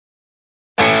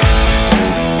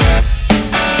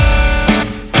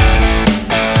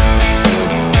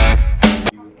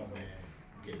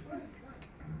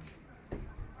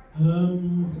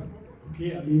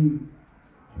Okay, I mean,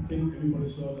 I think everybody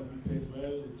saw that we played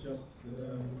well. It just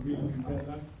really bad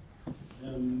luck.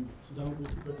 Sudan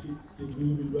did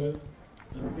really well.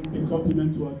 I think a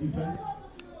compliment to our defense.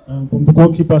 From the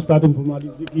goalkeeper, starting from Ali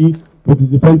Ziki, with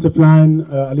the defensive line,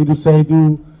 Alidu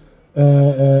Saidu,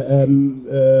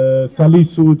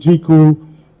 Salisu, Jiku,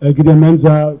 Gideon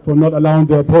Menza, for not allowing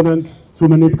the opponents too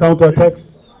many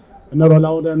counter-attacks and not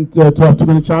allowing them to have too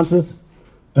many chances.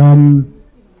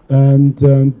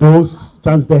 Those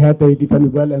chances they had, they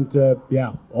defended well. And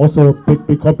yeah, also a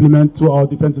big compliment to our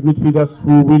defensive midfielders,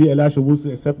 who really, Elisha was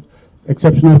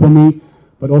exceptional for me,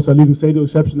 but also Alidu Saidu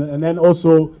exceptional. And then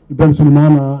also Ibrahim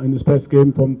Sulemana in his first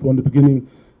game from the beginning.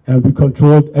 And we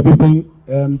controlled everything.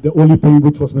 The only thing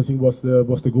which was missing was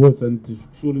the goals. And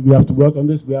surely we have to work on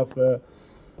this. We have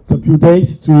some few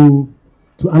days to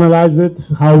analyze it,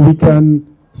 how we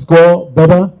can score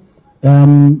better.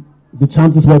 The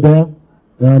chances were there,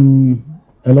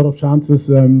 a lot of chances,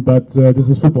 but this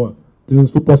is football. This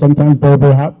is football, sometimes very,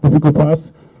 very hard, difficult for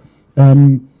us.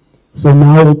 So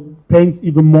now it pains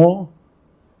even more.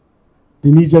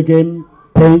 The Niger game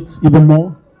pains even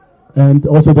more. And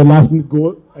also the last minute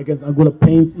goal against Angola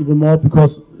pains even more,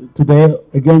 because today,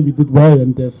 again, we did well,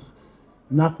 and there's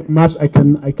nothing much I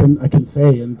can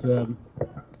say. And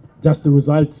just the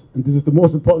result, and this is the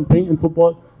most important thing in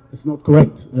football. It's not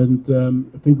correct, and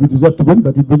I think we deserve to win,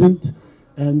 but we didn't.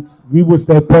 And we will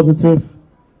stay positive,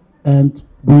 and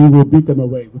we will beat them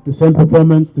away with the same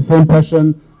performance, the same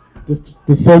passion,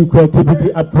 the same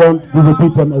creativity up front. We will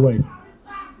beat them away.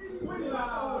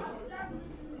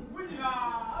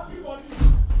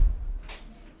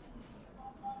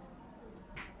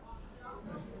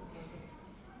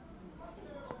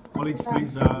 Colleagues,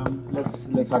 please,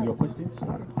 let's have your questions.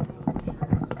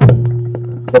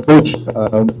 The coach,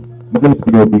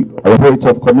 a rate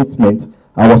of commitment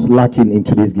I was lacking in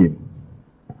today's game.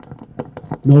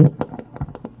 No.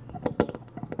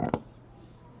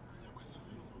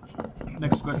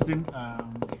 Next question,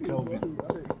 Kelvin.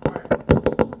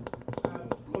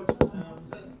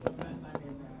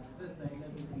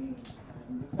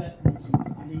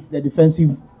 The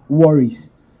defensive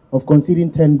worries of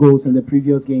conceding 10 goals in the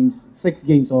previous games, 6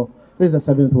 games, or this is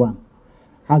the 7th one,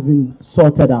 has been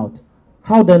sorted out.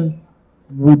 How then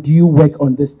would you work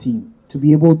on this team to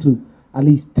be able to at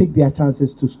least take their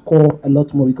chances to score a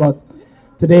lot more? Because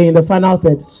today in the final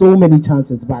third, so many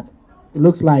chances, but it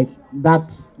looks like that,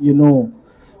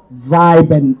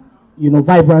 vibe and,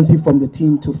 vibrancy from the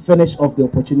team to finish off the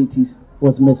opportunities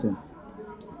was missing.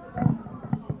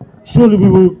 Surely we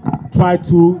will try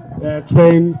to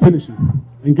train finishing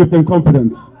and give them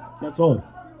confidence. That's all.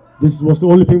 This was the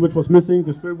only thing which was missing.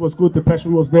 The spirit was good, the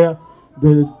passion was there,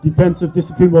 the defensive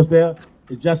discipline was there.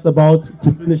 It's just about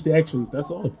to finish the actions.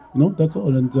 That's all. That's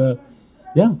all. And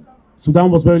yeah, Sudan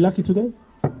was very lucky today.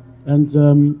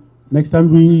 And next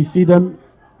time we see them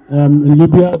in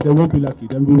Libya, they won't be lucky.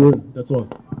 Then we win. That's all.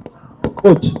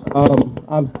 Coach,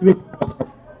 I'm Stephen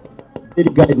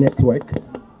Daily Guide Network.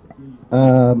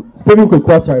 Stephen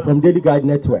Kwekwasari from Daily Guide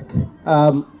Network.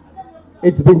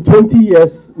 It's been 20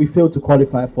 years we failed to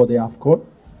qualify for the AFCON.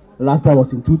 The last time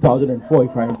was in 2004,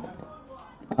 if I remember.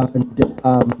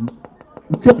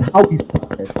 Look at how we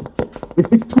started. We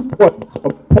picked 2 points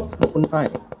from possible 9.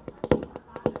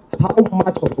 How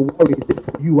much of a worry is it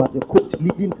for you as a coach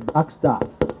leading the Black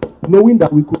Stars, knowing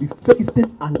that we could be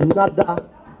facing another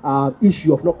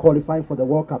issue of not qualifying for the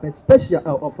World Cup, especially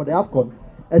for the AFCON,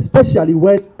 especially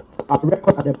when our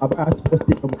record at the Barbara Sports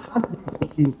Stadium has been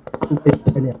looking under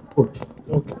tenure, coach?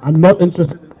 Look, I'm not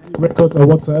interested in any records or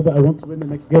whatsoever. I want to win the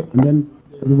next game, and then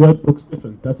the world looks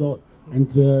different. That's all.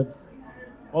 And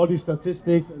all these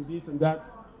statistics and this and that,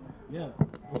 yeah,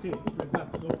 okay, it's like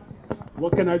that. So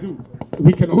what can I do?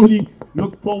 We can only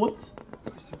look forward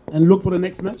and look for the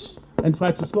next match and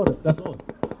try to score it. That's all.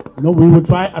 We will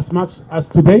try as much as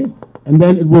today, and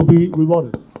then it will be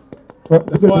rewarded.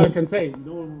 That's all I can say.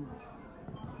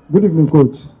 Good evening,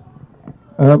 Coach.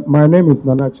 My name is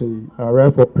Nanache. I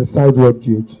write for Preside Web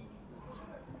GH.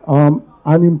 An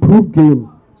improved game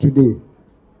today,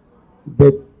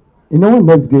 but in our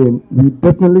next game, we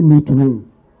definitely need to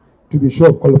win to be sure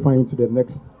of qualifying to the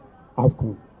next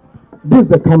AFCON. This is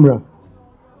the camera.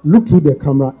 Look through the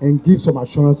camera and give some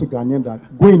assurance to Ghanaian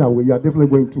that going away, you are definitely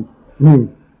going to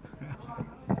win.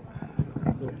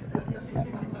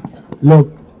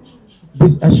 Look,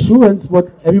 this assurance,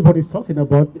 what everybody's talking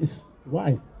about, is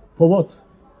why? For what?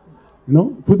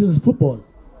 This is football.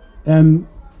 And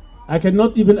I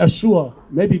cannot even assure,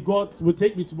 maybe God will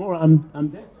take me tomorrow, I'm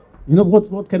dead.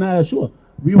 What can I assure?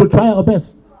 We will try our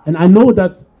best. And I know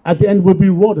that at the end we'll be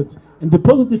rewarded. And the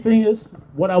positive thing is,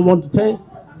 what I want to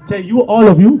tell you, all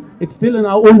of you, it's still in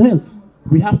our own hands.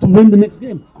 We have to win the next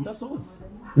game. That's all.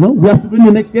 You know, we have to win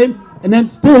the next game, and then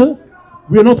still,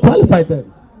 we are not qualified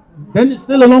then. Then it's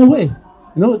still a long way.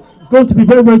 You know, it's going to be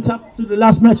very, very tough to the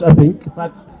last match, I think.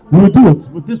 But we will do it.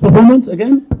 With this performance,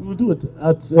 again, we will do it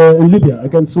in Libya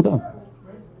against Sudan.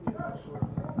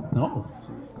 No.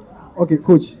 Okay,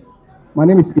 Coach. My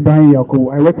name is Ibrahim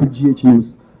Yakubu. I work with GH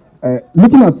News.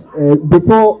 Looking at,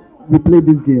 before we played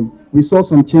this game, we saw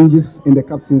some changes in the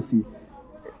captaincy.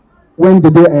 When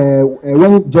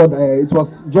it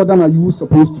was Jordan Ayew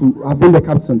supposed to have been the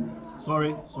captain.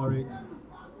 Sorry.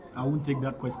 I won't take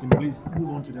that question. Please move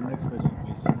on to the next person,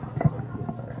 please.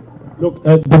 Look,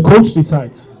 the coach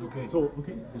decides. It's okay. So,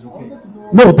 okay. It's okay.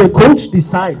 No, the coach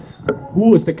decides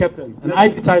who is the captain, and I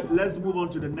decide. Let's move on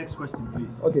to the next question,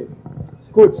 please. Okay,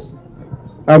 Coach.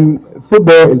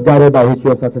 Football is guided by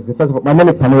history and statistics. First of all, my name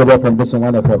is Samuel Bell from Vision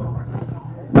 1 FM.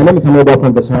 We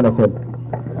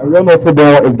all know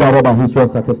football is guided by history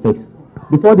and statistics.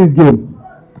 Before this game,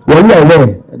 were you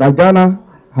aware that Ghana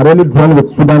had only drawn with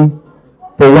Sudan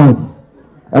for once,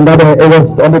 and that it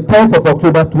was on the 10th of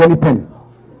October 2010?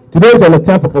 Today is on the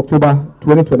 10th of October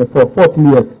 2024,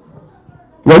 14 years.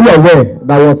 Were you aware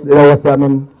that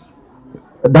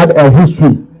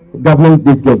history governing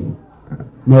this game?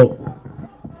 No.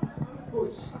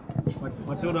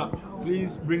 Matilda,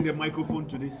 please bring the microphone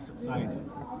to this side.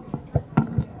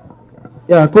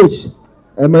 Yeah, Coach.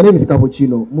 My name is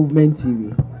Cappuccino, Movement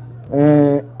TV.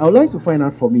 I would like to find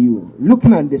out from you,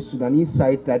 looking at the Sudanese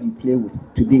side that you play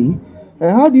with today,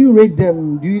 how do you rate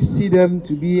them? Do you see them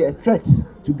to be a threat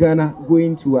to Ghana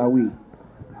going to away?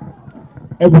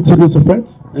 Every team is a threat,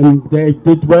 and they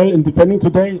did well in defending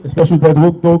today, especially the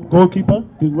goalkeeper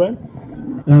did well.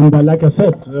 But like I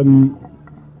said,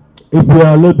 if we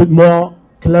are a little bit more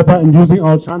clever in using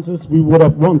our chances, we would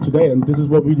have won today, and this is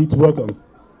what we need to work on.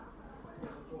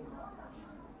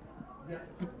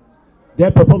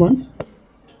 Their performance,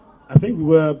 I think we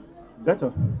were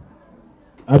better.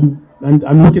 And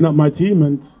I'm looking at my team,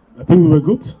 and I think we were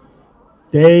good.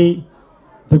 The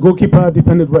goalkeeper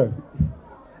defended well.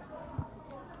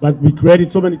 But we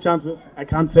created so many chances, I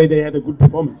can't say they had a good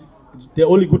performance. The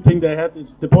only good thing they had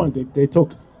is the point they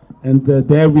took. And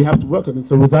there we have to work on it.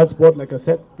 So without sport, like I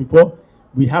said before,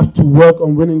 we have to work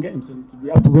on winning games, and we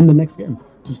have to win the next game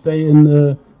to stay in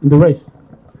the race.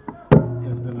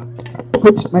 Yes, Dana.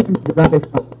 Coach, my name is David,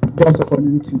 also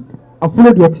on YouTube. I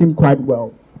followed your team quite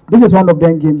well. This is one of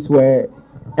them games where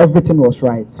everything was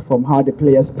right, from how the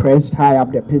players pressed high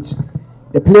up the pitch.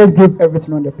 The players gave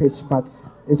everything on the pitch, but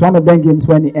it's one of them games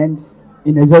when it ends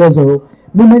in a 0-0.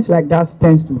 Moments like that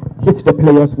tends to hit the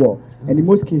players well. And in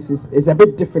most cases, it's a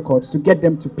bit difficult to get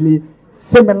them to play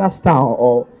similar style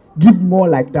or give more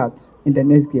like that in the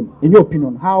next game. In your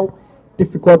opinion, how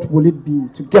difficult will it be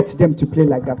to get them to play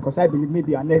like that? Because I believe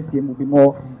maybe our next game will be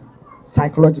more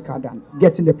psychological than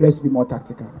getting the players to be more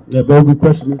tactical. Yeah, very good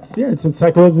question. It's a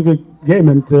psychological game,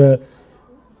 and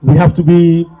we have to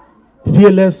be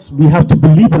fearless. We have to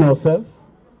believe in ourselves,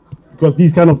 because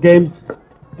these kind of games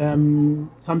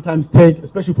sometimes take,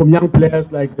 especially from young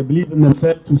players, like they believe in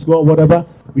themselves to score whatever.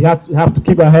 We have to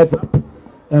keep our heads up,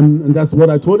 and that's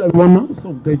what I told everyone now.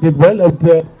 So they did well,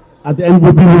 and at the end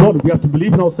we'll be rewarded. We have to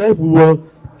believe in ourselves. We will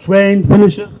train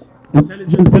finishes,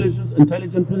 intelligent finishes,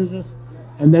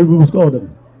 and then we will score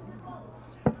them.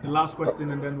 The last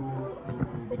question, and then we'll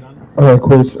be done. All right,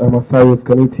 Coach. I'm Asari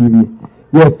Scanny TV.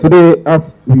 Yes, today,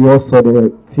 as we all saw,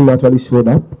 the team actually showed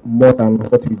up more than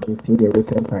what we've been seeing in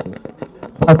recent times.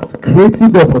 But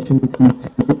creating the opportunity to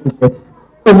get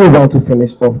everyone to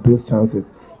finish off those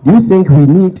chances, do you think we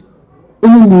need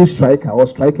any new striker or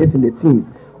strikers in the team,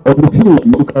 or do you feel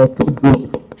you can still do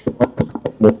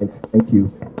it? Thank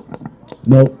you.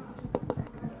 No.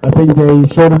 I think they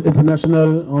showed it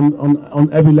international on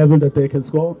every level that they can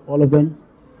score, all of them.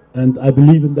 And I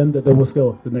believe in them that they will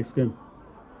score the next game.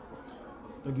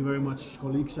 Thank you very much,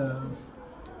 colleagues. I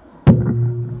think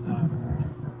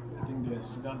the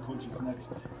Sudan coach is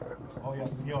next. Oh, he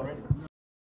has been here already.